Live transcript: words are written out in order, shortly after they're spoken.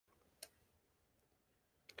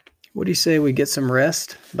What do you say we get some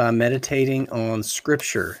rest by meditating on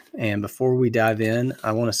Scripture? And before we dive in,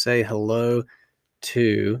 I want to say hello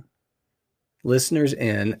to listeners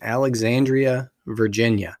in Alexandria,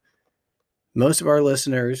 Virginia. Most of our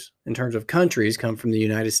listeners, in terms of countries, come from the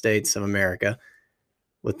United States of America.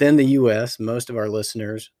 Within the U.S., most of our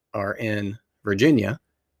listeners are in Virginia.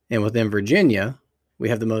 And within Virginia, we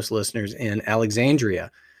have the most listeners in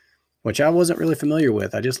Alexandria, which I wasn't really familiar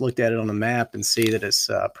with. I just looked at it on the map and see that it's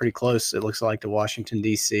pretty close, it looks like, to Washington,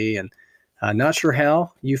 D.C. And not sure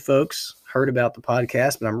how you folks heard about the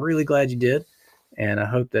podcast, but I'm really glad you did. And I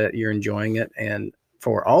hope that you're enjoying it. And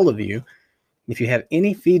for all of you, if you have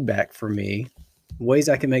any feedback for me, ways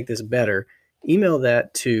I can make this better, email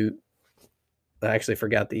that to, I actually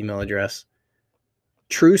forgot the email address,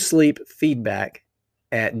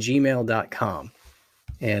 truesleepfeedback@gmail.com.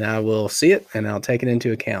 And I will see it and I'll take it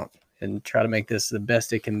into account and try to make this the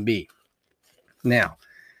best it can be. Now,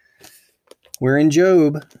 we're in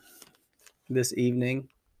Job this evening,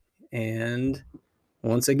 and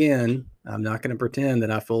once again, I'm not going to pretend that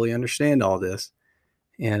I fully understand all this.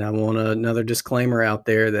 And I want another disclaimer out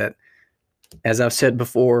there that, as I've said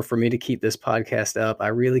before, for me to keep this podcast up, I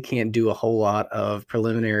really can't do a whole lot of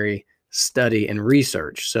preliminary study and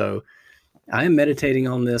research. So I am meditating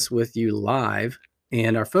on this with you live,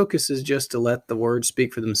 and our focus is just to let the words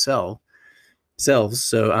speak for themselves.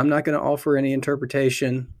 So I'm not going to offer any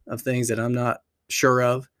interpretation of things that I'm not sure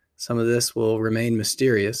of. Some of this will remain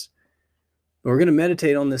mysterious. We're going to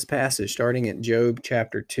meditate on this passage starting at Job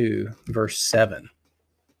chapter 2, verse 7.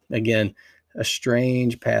 Again, a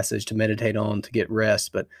strange passage to meditate on to get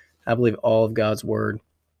rest, but I believe all of God's word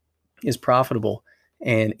is profitable,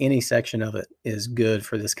 and any section of it is good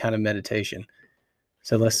for this kind of meditation.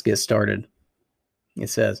 So let's get started. It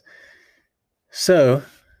says, "So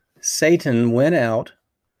Satan went out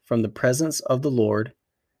from the presence of the Lord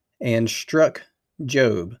and struck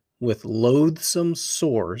Job with loathsome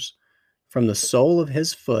sores from the sole of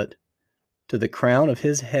his foot to the crown of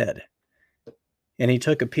his head. And he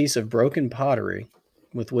took a piece of broken pottery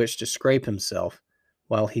with which to scrape himself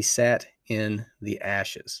while he sat in the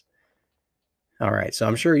ashes." All right, so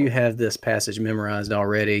I'm sure you have this passage memorized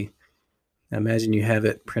already. I imagine you have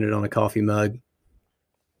it printed on a coffee mug.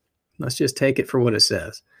 Let's just take it for what it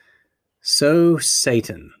says. So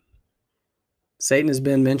Satan has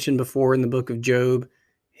been mentioned before in the book of Job.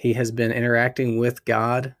 He has been interacting with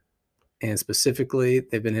God, and specifically,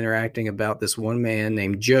 they've been interacting about this one man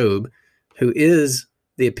named Job, who is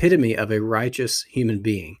the epitome of a righteous human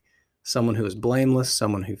being, someone who is blameless,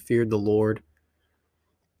 someone who feared the Lord.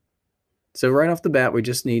 So right off the bat, we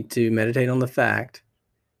just need to meditate on the fact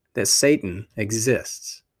that Satan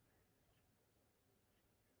exists.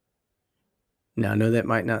 Now, I know that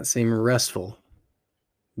might not seem restful,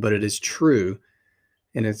 but it is true,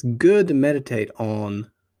 and it's good to meditate on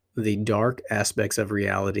the dark aspects of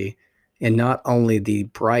reality and not only the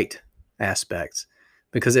bright aspects,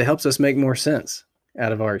 because it helps us make more sense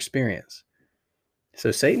out of our experience.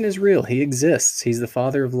 So Satan is real. He exists. He's the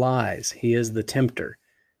father of lies. He is the tempter.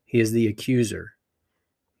 He is the accuser.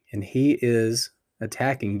 And he is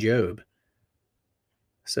attacking Job.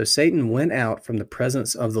 So Satan went out from the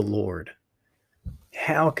presence of the Lord.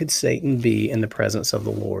 How could Satan be in the presence of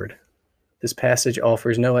the Lord? This passage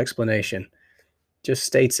offers no explanation, just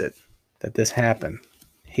states it, that this happened.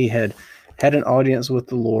 He had an audience with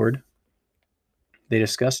the Lord. They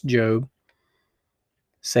discussed Job.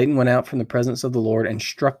 Satan went out from the presence of the Lord and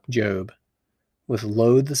struck Job with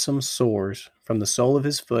loathsome sores from the sole of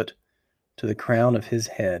his foot to the crown of his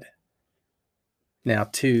head. Now,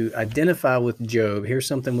 to identify with Job, here's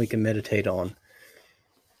something we can meditate on.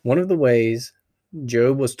 One of the ways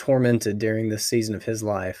Job was tormented during this season of his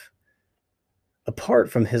life,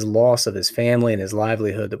 apart from his loss of his family and his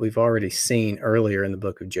livelihood that we've already seen earlier in the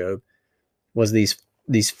book of Job, was these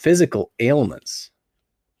physical ailments,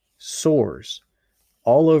 sores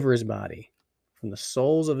all over his body, from the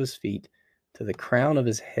soles of his feet to the crown of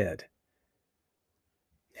his head.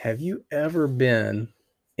 Have you ever been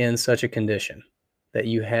in such a condition that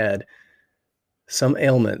you had some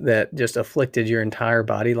ailment that just afflicted your entire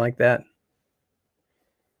body like that?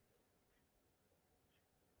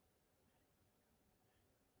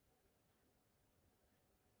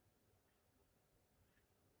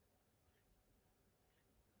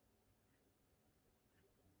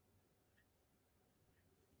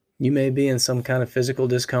 You may be in some kind of physical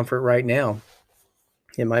discomfort right now.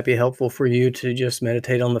 It might be helpful for you to just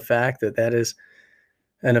meditate on the fact that that is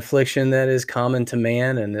an affliction that is common to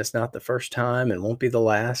man, and it's not the first time and won't be the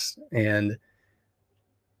last. And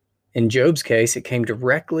in Job's case, it came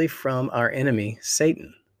directly from our enemy,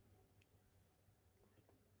 Satan.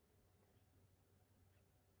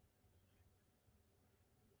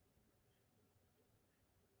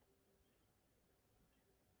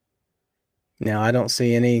 Now, I don't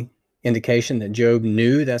see any indication that Job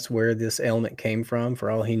knew that's where this ailment came from.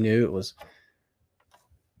 For all he knew, it was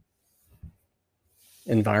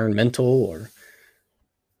environmental, or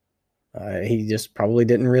he just probably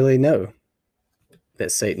didn't really know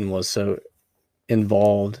that Satan was so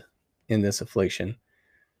involved in this affliction.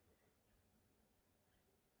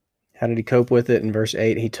 How did he cope with it? In verse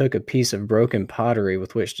 8, he took a piece of broken pottery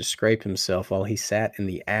with which to scrape himself while he sat in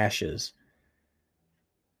the ashes.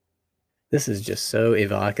 This is just so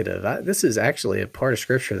evocative. This is actually a part of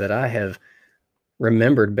Scripture that I have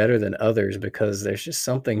remembered better than others, because there's just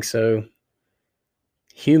something so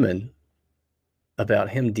human about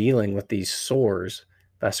him dealing with these sores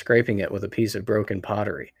by scraping it with a piece of broken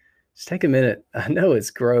pottery. Just take a minute. I know it's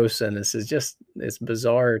gross and it's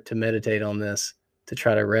bizarre to meditate on this, to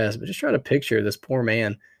try to rest, but just try to picture this poor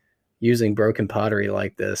man using broken pottery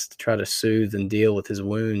like this to try to soothe and deal with his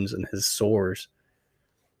wounds and his sores.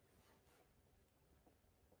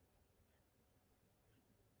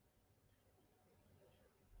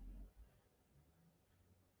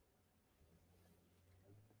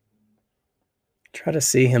 Try to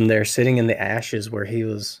see him there sitting in the ashes where he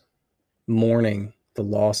was mourning the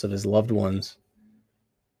loss of his loved ones.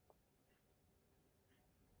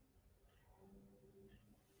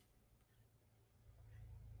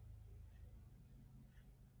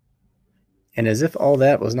 And as if all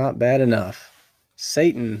that was not bad enough,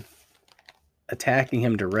 Satan attacking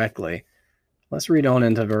him directly. Let's read on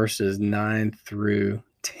into verses 9 through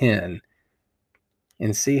 10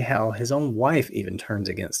 and see how his own wife even turns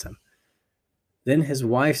against him. Then his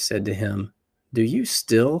wife said to him, "Do you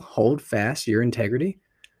still hold fast your integrity?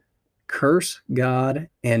 Curse God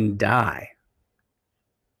and die."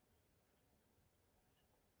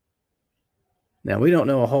 Now, we don't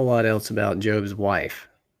know a whole lot else about Job's wife,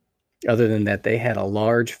 other than that they had a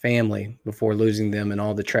large family before losing them in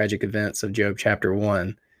all the tragic events of Job chapter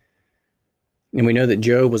 1. And we know that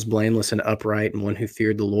Job was blameless and upright, and one who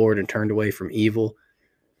feared the Lord and turned away from evil.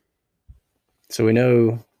 So we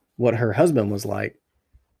know what her husband was like,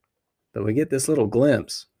 but we get this little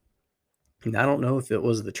glimpse. And I don't know if it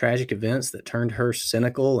was the tragic events that turned her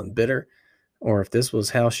cynical and bitter, or if this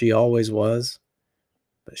was how she always was.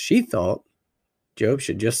 But she thought Job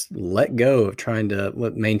should just let go of trying to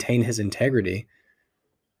maintain his integrity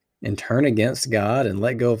and turn against God and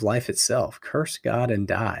let go of life itself. Curse God and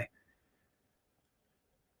die.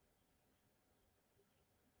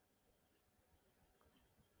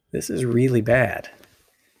 This is really bad.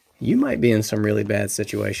 You might be in some really bad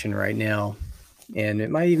situation right now, and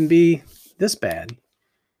it might even be this bad,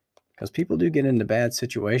 because people do get into bad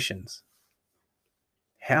situations.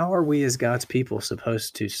 How are we as God's people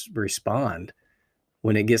supposed to respond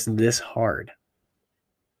when it gets this hard?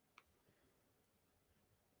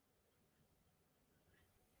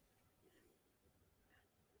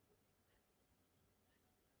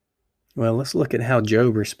 Well, let's look at how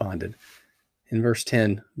Job responded. In verse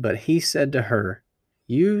 10, but he said to her,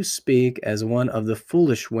 "You speak as one of the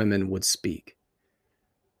foolish women would speak."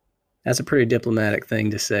 That's a pretty diplomatic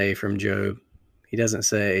thing to say from Job. He doesn't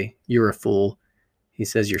say, "You're a fool." He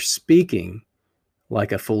says, "You're speaking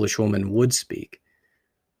like a foolish woman would speak."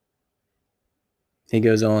 He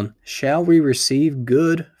goes on, "Shall we receive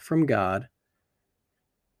good from God,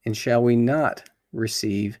 and shall we not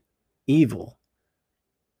receive evil?"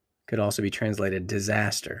 Could also be translated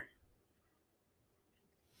disaster.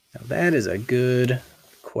 Now, that is a good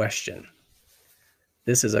question.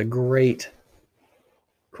 This is a great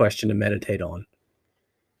question to meditate on.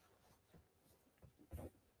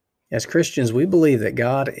 As Christians, we believe that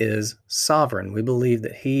God is sovereign. We believe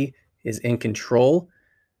that He is in control,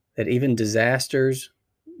 that even disasters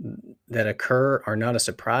that occur are not a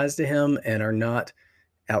surprise to Him and are not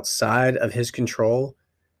outside of His control.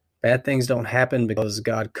 Bad things don't happen because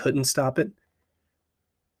God couldn't stop it.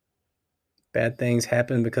 Bad things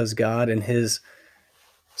happen because God, in His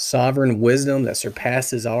sovereign wisdom that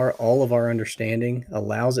surpasses all of our understanding,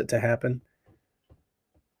 allows it to happen.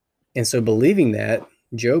 And so, believing that,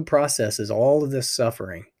 Job processes all of this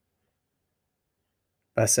suffering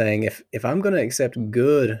by saying, if I'm going to accept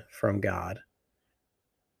good from God,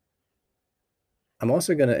 I'm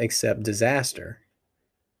also going to accept disaster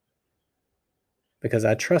because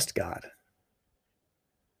I trust God.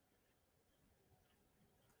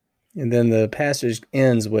 And then the passage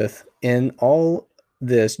ends with, "In all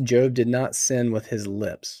this, Job did not sin with his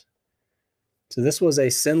lips." So this was a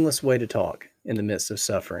sinless way to talk in the midst of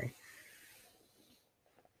suffering.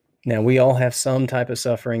 Now, we all have some type of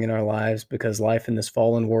suffering in our lives because life in this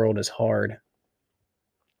fallen world is hard.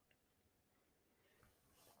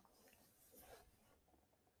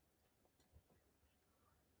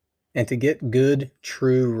 And to get good,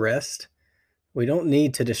 true rest, we don't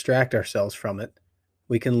need to distract ourselves from it.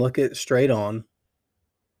 We can look it straight on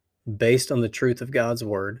based on the truth of God's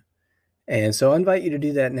word. And so I invite you to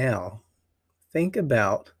do that now. Think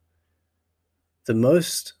about the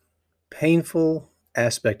most painful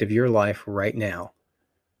aspect of your life right now.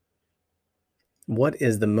 What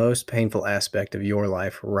is the most painful aspect of your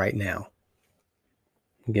life right now?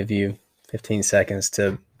 I'll give you 15 seconds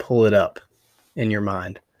to pull it up in your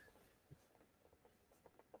mind.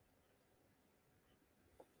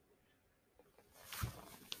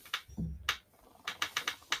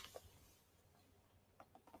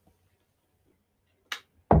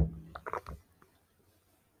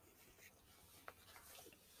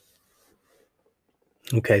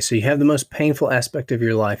 Okay, so you have the most painful aspect of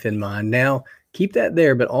your life in mind. Now, keep that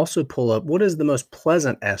there, but also pull up what is the most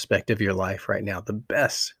pleasant aspect of your life right now, the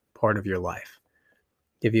best part of your life.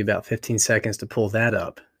 Give you about 15 seconds to pull that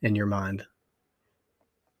up in your mind.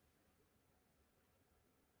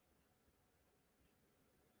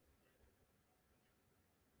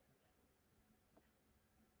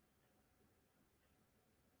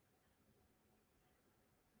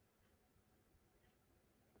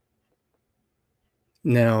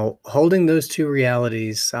 Now, holding those two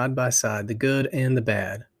realities side by side, the good and the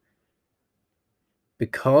bad,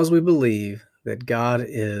 because we believe that God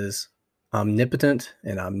is omnipotent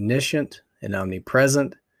and omniscient and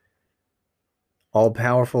omnipresent, all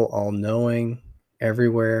powerful, all knowing,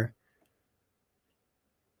 everywhere,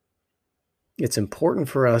 it's important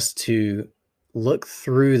for us to look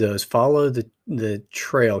through those, follow the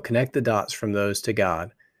trail, connect the dots from those to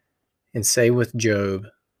God, and say with Job,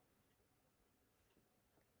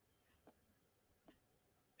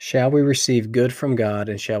 shall we receive good from God,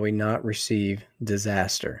 and shall we not receive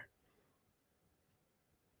disaster?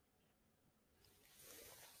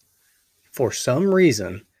 For some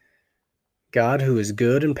reason, God, who is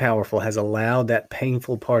good and powerful, has allowed that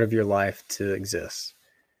painful part of your life to exist.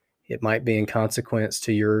 It might be in consequence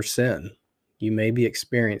to your sin. You may be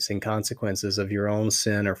experiencing consequences of your own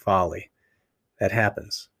sin or folly. That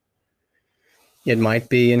happens. It might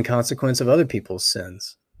be in consequence of other people's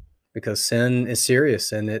sins, because sin is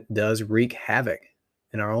serious and it does wreak havoc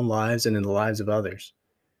in our own lives and in the lives of others.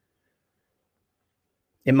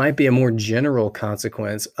 It might be a more general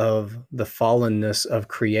consequence of the fallenness of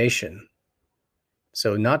creation.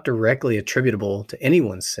 So not directly attributable to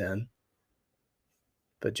anyone's sin,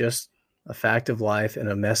 but just a fact of life in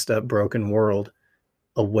a messed up, broken world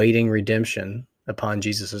awaiting redemption upon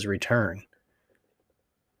Jesus' return.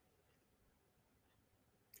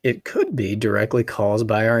 It could be directly caused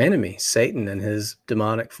by our enemy, Satan, and his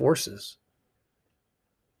demonic forces.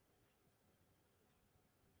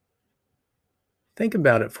 Think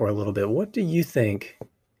about it for a little bit. What do you think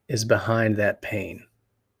is behind that pain?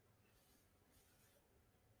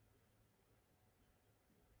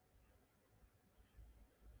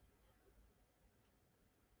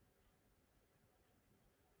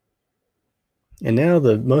 And now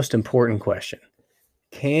the most important question.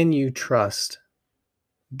 Can you trust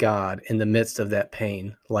God in the midst of that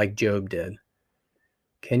pain like Job did?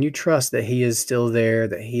 Can you trust that he is still there,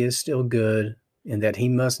 that he is still good, and that he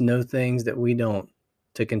must know things that we don't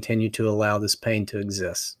to continue to allow this pain to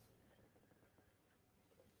exist?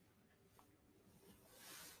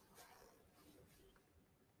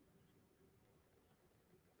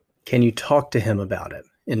 Can you talk to him about it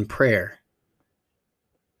in prayer?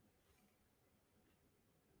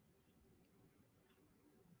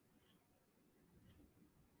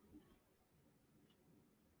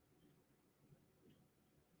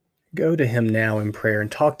 Go to him now in prayer and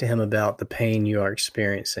talk to him about the pain you are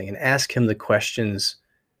experiencing and ask him the questions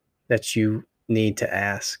that you need to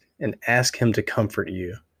ask, and ask him to comfort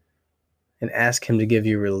you and ask him to give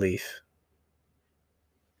you relief.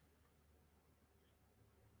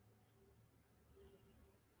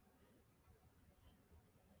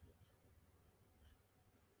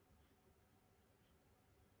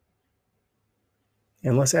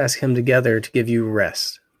 And let's ask him together to give you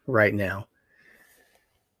rest right now.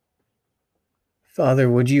 Father,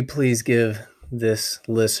 would you please give this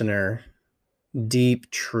listener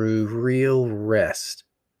deep, true, real rest?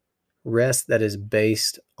 Rest that is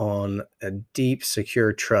based on a deep,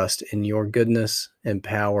 secure trust in your goodness and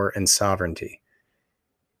power and sovereignty.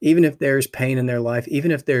 Even if there's pain in their life,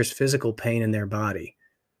 even if there's physical pain in their body,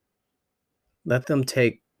 let them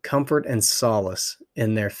take comfort and solace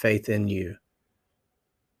in their faith in you.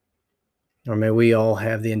 Or may we all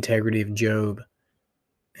have the integrity of Job,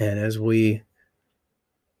 and as we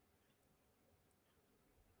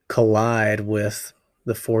collide with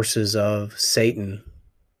the forces of Satan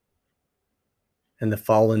and the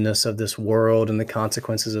fallenness of this world and the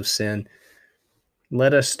consequences of sin,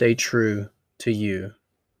 let us stay true to you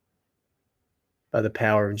by the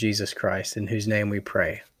power of Jesus Christ, in whose name we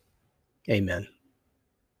pray. Amen.